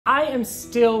I am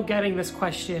still getting this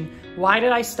question. Why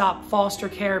did I stop foster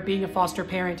care, being a foster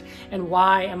parent, and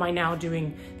why am I now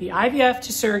doing the IVF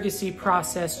to surrogacy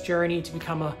process journey to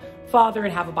become a father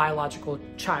and have a biological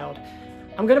child?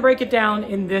 I'm gonna break it down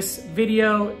in this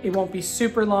video. It won't be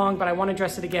super long, but I wanna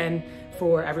address it again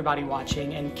for everybody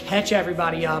watching and catch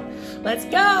everybody up. Let's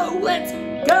go, let's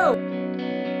go.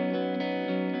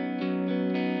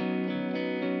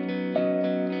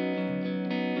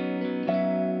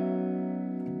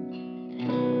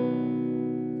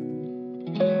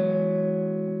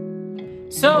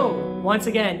 So, once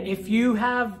again, if you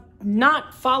have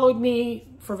not followed me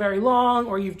for very long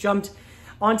or you've jumped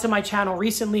onto my channel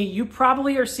recently, you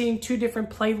probably are seeing two different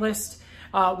playlists.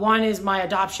 One is my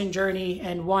adoption journey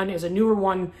and one is a newer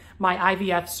one, my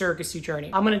IVF surrogacy journey.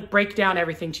 I'm gonna break down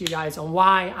everything to you guys on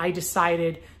why I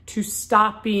decided to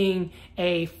stop being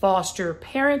a foster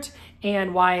parent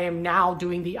and why I am now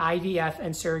doing the IVF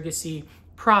and surrogacy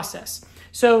process.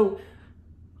 So,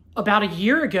 about a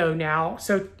year ago now,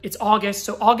 so it's August.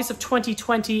 So August of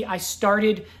 2020, I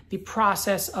started the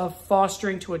process of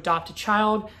fostering to adopt a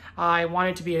child. I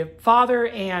wanted to be a father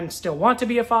and still want to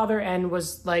be a father and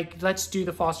was like, let's do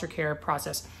the foster care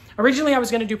process. Originally, I was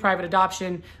gonna do private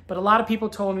adoption, but a lot of people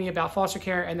told me about foster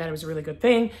care and that it was a really good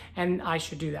thing and I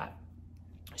should do that.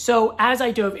 So as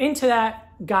I dove into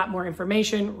that, got more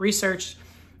information, researched,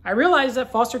 I realized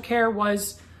that foster care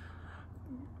was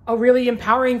a really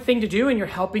empowering thing to do and you're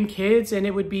helping kids and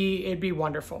it'd be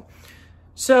wonderful.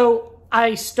 So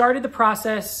I started the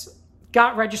process,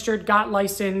 got registered, got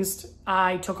licensed.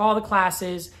 I took all the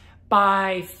classes.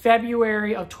 By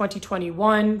February of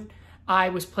 2021, I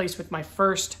was placed with my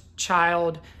first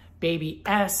child, baby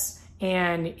S,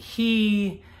 and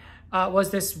he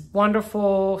was this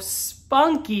wonderful,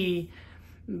 spunky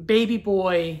baby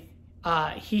boy.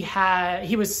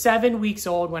 He was 7 weeks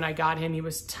old when I got him. He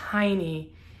was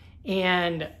tiny.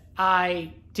 And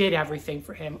I did everything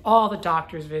for him, all the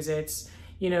doctor's visits,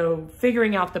 you know,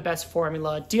 figuring out the best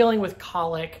formula, dealing with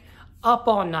colic, up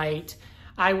all night.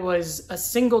 I was a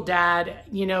single dad,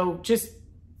 you know, just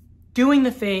doing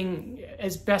the thing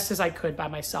as best as I could by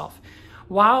myself.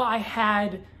 While I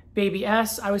had baby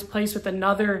S, I was placed with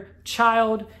another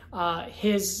child.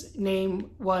 His name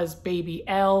was baby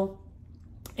L,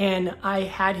 and I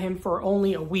had him for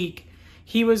only a week.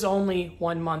 He was only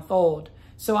 1 month old.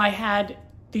 So I had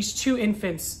these two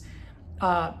infants,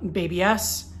 baby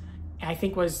S, I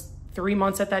think was 3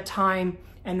 months at that time,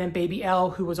 and then baby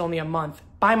L, who was only a month,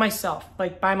 by myself.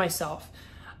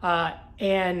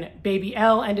 And baby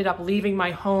L ended up leaving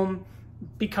my home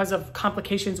because of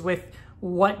complications with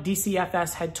what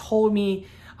DCFS had told me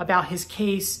about his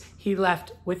case. He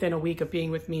left within a week of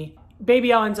being with me.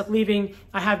 Baby L ends up leaving,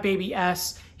 I have baby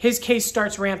S. His case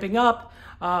starts ramping up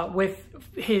with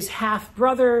his half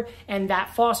brother and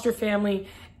that foster family.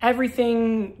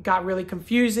 Everything got really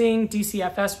confusing.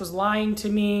 DCFS was lying to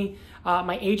me.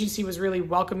 My agency was really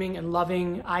welcoming and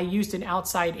loving. I used an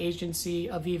outside agency,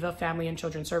 Aviva Family and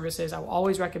Children Services. I will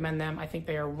always recommend them. I think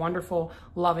they are wonderful,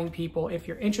 loving people. If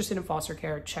you're interested in foster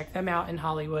care, check them out in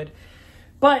Hollywood.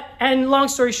 And long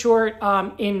story short,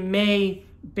 in May,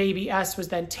 baby S was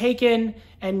then taken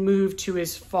and moved to a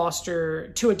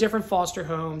different foster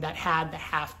home that had the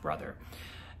half brother.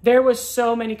 There was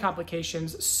so many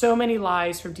complications, so many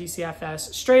lies from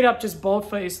DCFS, straight up just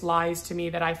bold-faced lies to me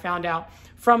that I found out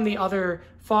from the other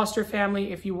foster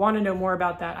family. If you want to know more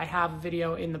about that, I have a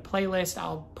video in the playlist.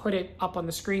 I'll put it up on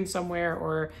the screen somewhere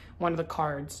or one of the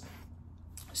cards.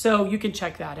 So you can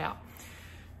check that out.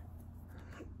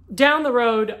 Down the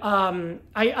road,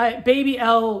 baby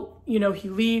L, you know, he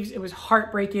leaves. It was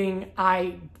heartbreaking.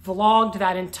 I vlogged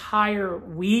that entire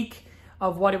week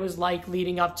of what it was like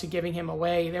leading up to giving him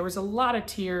away. There was a lot of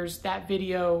tears. That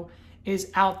video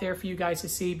is out there for you guys to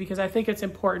see because I think it's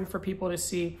important for people to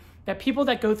see that people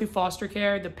that go through foster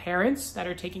care, the parents that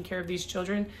are taking care of these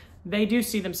children, they do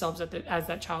see themselves as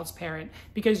that child's parent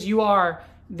because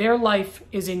their life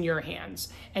is in your hands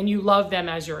and you love them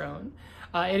as your own.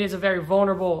 It is a very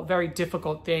vulnerable, very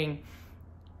difficult thing.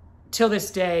 Till this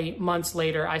day, months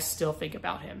later, I still think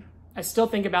about him. I still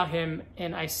think about him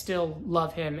and I still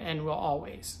love him and will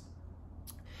always.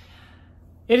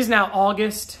 It is now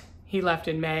August. He left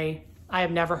in May. I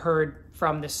have never heard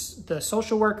from the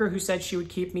social worker who said she would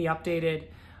keep me updated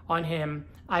on him.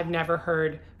 I've never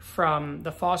heard from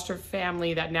the foster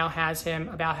family that now has him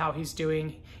about how he's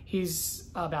doing. He's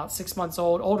about 6 months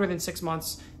old, older than 6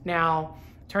 months now,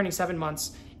 turning 7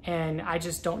 months, and I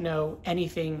just don't know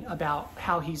anything about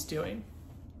how he's doing.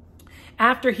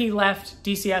 After he left,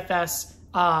 DCFS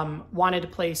wanted to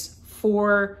place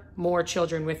 4 more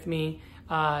children with me.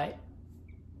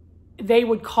 They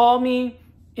would call me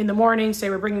in the morning say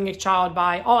we're bringing a child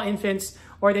by, all infants,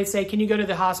 or they'd say, can you go to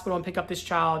the hospital and pick up this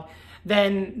child?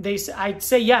 Then I'd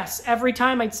say yes. Every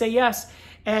time I'd say yes.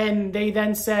 And they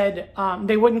then said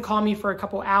they wouldn't call me for a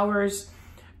couple hours.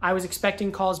 I was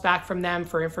expecting calls back from them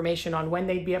for information on when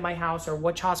they'd be at my house or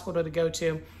which hospital to go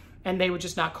to, and they would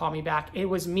just not call me back. It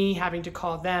was me having to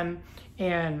call them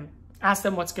and ask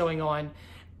them what's going on,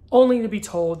 only to be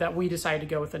told that we decided to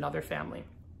go with another family.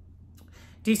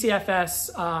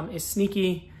 DCFS is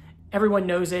sneaky. Everyone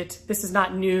knows it. This is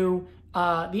not new.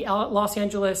 The Los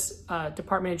Angeles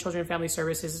Department of Children and Family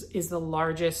Services is the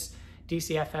largest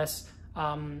DCFS,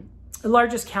 the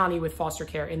largest county with foster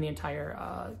care in the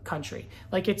entire country.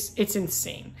 Like it's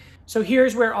insane. So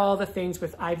here's where all the things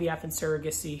with IVF and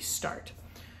surrogacy start.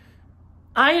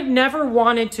 I had never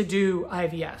wanted to do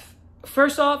IVF.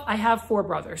 First off, I have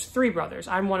three brothers.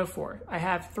 I'm one of four. I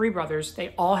have three brothers.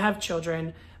 They all have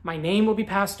children. My name will be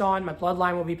passed on. My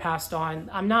bloodline will be passed on.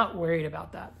 I'm not worried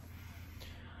about that.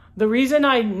 The reason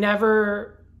I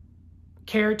never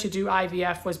cared to do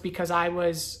IVF was because I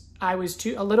was a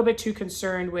little bit too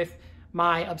concerned with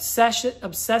my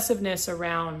obsessiveness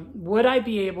around, would I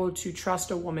be able to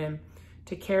trust a woman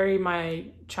to carry my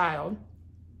child?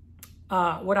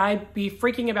 Would I be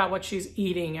freaking about what she's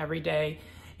eating every day?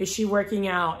 Is she working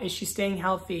out? Is she staying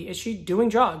healthy? Is she doing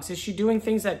drugs? Is she doing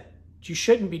things that you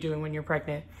shouldn't be doing when you're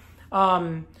pregnant?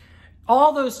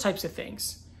 All those types of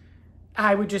things.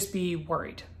 I would just be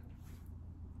worried.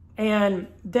 And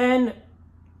then,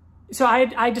 so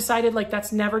I decided like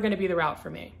that's never going to be the route for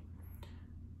me.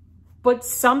 But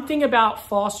something about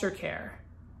foster care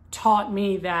taught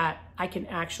me that I can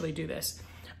actually do this.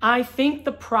 I think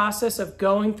the process of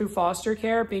going through foster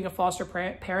care, being a foster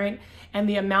parent, and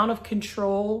the amount of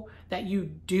control that you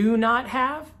do not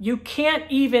have, you can't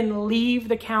even leave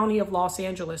the county of Los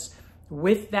Angeles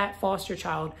with that foster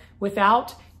child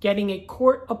without getting a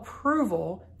court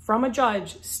approval from a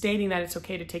judge stating that it's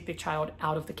okay to take the child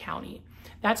out of the county.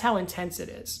 That's how intense it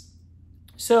is.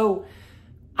 So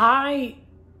I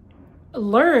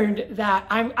learned that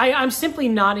I'm simply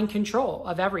not in control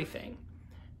of everything.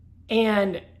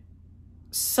 And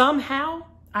somehow,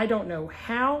 I don't know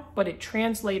how, but it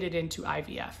translated into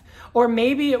IVF. Or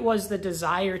maybe it was the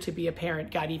desire to be a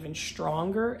parent got even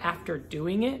stronger after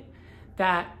doing it,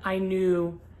 that I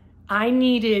knew I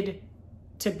needed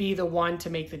to be the one to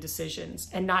make the decisions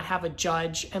and not have a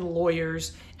judge and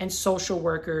lawyers and social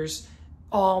workers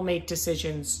all make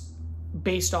decisions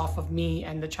based off of me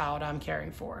and the child I'm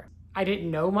caring for. I didn't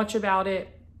know much about it,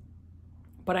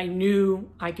 but I knew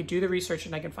I could do the research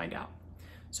and I could find out.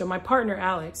 So my partner,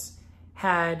 Alex,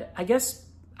 had, I guess,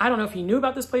 I don't know if he knew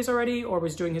about this place already or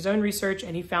was doing his own research,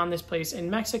 and he found this place in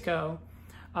Mexico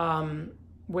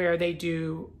where they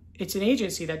do, it's an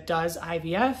agency that does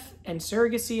IVF and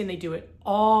surrogacy, and they do it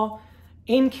all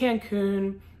in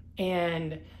Cancun,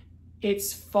 and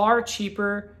it's far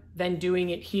cheaper than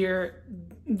doing it here.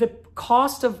 The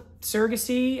cost of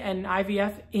surrogacy and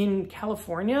IVF in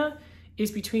California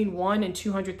is between $100,000 and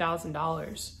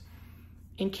 $200,000.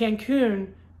 In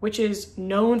Cancun, which is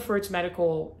known for its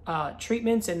medical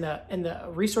treatments and the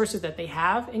resources that they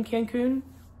have in Cancun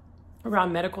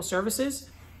around medical services,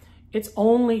 it's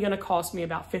only going to cost me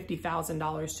about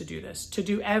 $50,000 to do this, to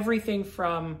do everything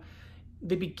from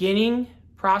the beginning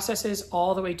processes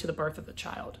all the way to the birth of the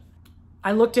child.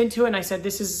 I looked into it and I said,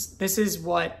 this is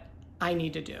what I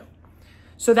need to do.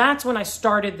 So that's when I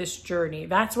started this journey.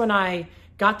 That's when I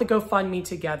got the GoFundMe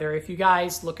together. If you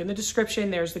guys look in the description,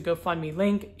 there's the GoFundMe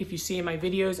link. If you see in my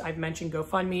videos, I've mentioned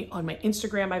GoFundMe. On my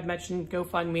Instagram, I've mentioned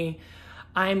GoFundMe.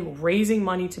 I'm raising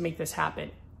money to make this happen.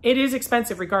 It is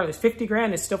expensive regardless. 50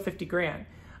 grand is still 50 grand.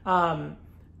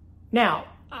 Now,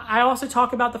 I also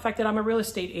talk about the fact that I'm a real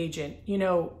estate agent. You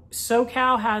know,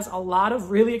 SoCal has a lot of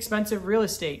really expensive real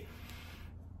estate.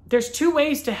 There's two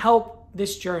ways to help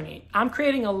this journey. I'm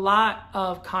creating a lot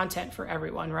of content for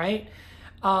everyone, right?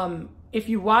 If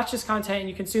you watch this content and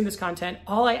you consume this content,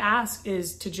 all I ask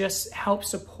is to just help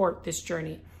support this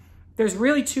journey. There's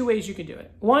really two ways you can do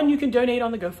it. One, you can donate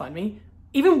on the GoFundMe,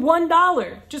 even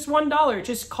 $1, just $1.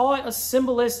 Just call it a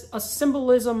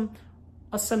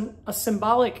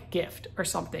symbolic gift or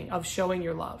something of showing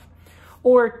your love.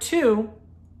 Or two,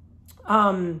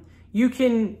 you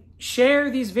can share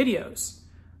these videos,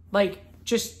 like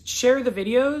just share the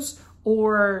videos,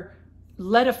 or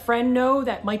let a friend know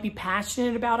that might be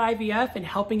passionate about IVF and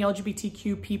helping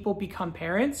LGBTQ people become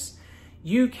parents.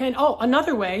 You can,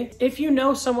 another way, if you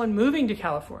know someone moving to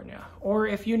California, or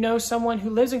if you know someone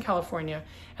who lives in California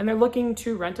and they're looking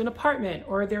to rent an apartment,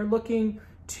 or they're looking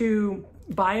to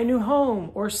buy a new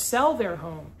home or sell their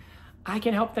home, I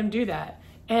can help them do that.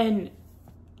 And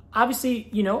Obviously,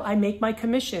 you know, I make my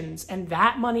commissions, and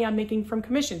that money I'm making from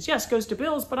commissions, yes, goes to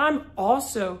bills, but I'm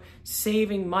also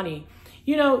saving money.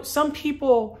 You know, some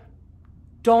people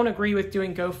don't agree with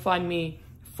doing GoFundMe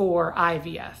for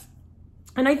IVF.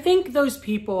 And I think those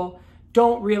people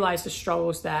don't realize the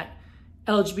struggles that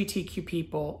LGBTQ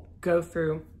people go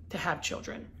through to have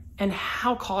children, and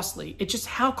how costly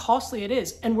it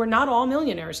is. And we're not all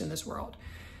millionaires in this world.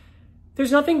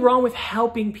 There's nothing wrong with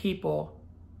helping people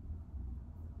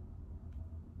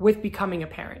with becoming a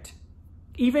parent,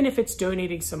 even if it's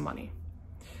donating some money.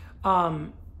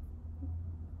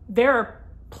 There are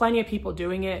plenty of people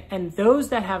doing it, and those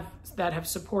that have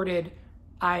supported,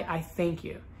 I thank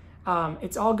you.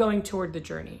 It's all going toward the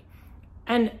journey.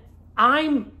 And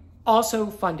I'm also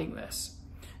funding this.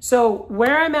 So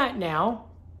where I'm at now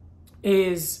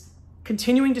is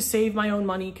continuing to save my own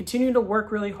money, continuing to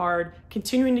work really hard,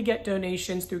 continuing to get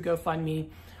donations through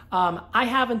GoFundMe. I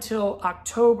have until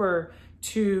October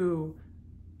to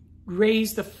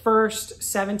raise the first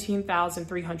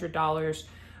 $17,300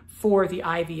 for the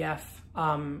IVF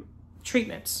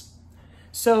treatments.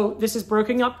 So this is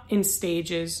broken up in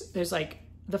stages. There's like,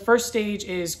 the first stage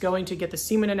is going to get the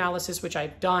semen analysis, which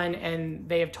I've done, and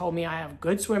they have told me I have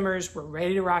good swimmers, we're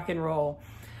ready to rock and roll.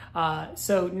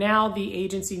 So now the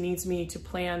agency needs me to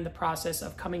plan the process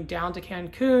of coming down to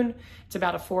Cancun. It's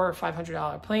about a $400 or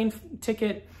 $500 plane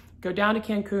ticket. Go down to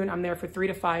Cancun. I'm there for 3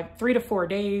 to 4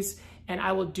 days, and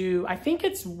I will do, I think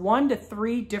it's 1 to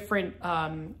 3 different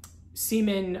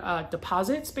semen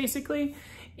deposits, basically,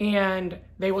 and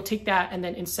they will take that and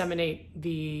then inseminate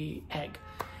the egg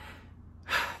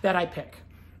that I pick.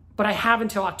 But I have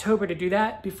until October to do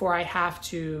that before I have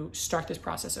to start this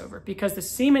process over, because the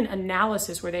semen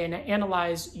analysis, where they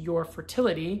analyze your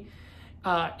fertility,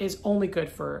 is only good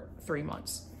for 3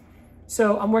 months.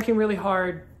 So I'm working really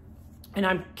hard, and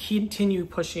I'm continue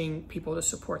pushing people to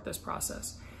support this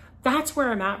process. That's where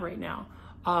I'm at right now.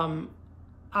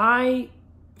 I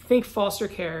think foster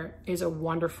care is a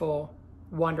wonderful,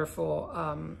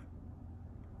 wonderful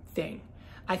thing.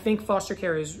 I think foster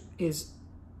care is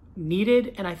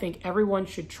needed, and I think everyone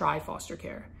should try foster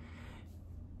care.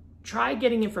 Try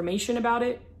getting information about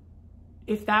it.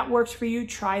 If that works for you,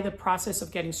 try the process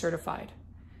of getting certified.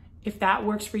 If that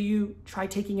works for you, try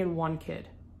taking in 1 kid.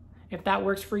 If that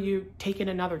works for you, take in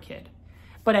another kid.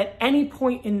 But at any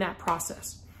point in that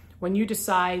process, when you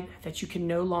decide that you can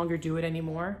no longer do it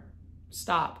anymore,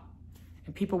 stop.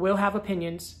 And people will have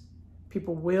opinions.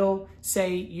 People will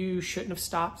say you shouldn't have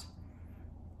stopped.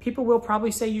 People will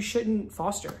probably say you shouldn't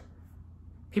foster.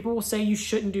 People will say you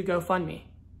shouldn't do GoFundMe.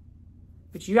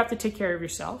 But you have to take care of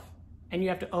yourself, and you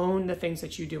have to own the things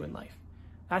that you do in life.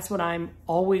 That's what I'm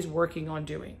always working on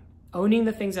doing. Owning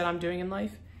the things that I'm doing in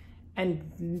life,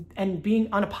 and being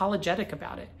unapologetic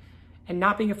about it, and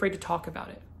not being afraid to talk about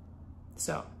it.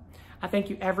 So I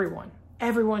thank you, everyone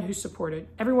who's supported,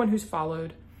 everyone who's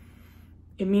followed.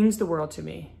 It means the world to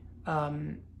me.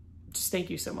 Just thank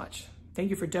you so much.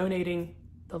 Thank you for donating.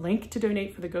 The link to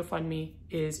donate for the GoFundMe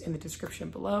is in the description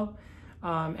below.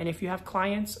 And if you have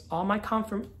clients, all my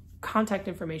contact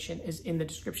information is in the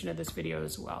description of this video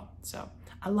as well. So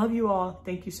I love you all.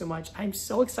 Thank you so much. I'm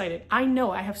so excited. I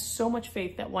know I have so much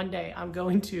faith that one day I'm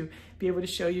going to be able to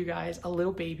show you guys a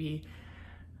little baby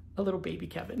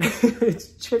Kevin.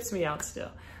 It trips me out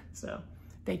still. So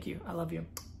thank you. I love you.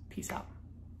 Peace out.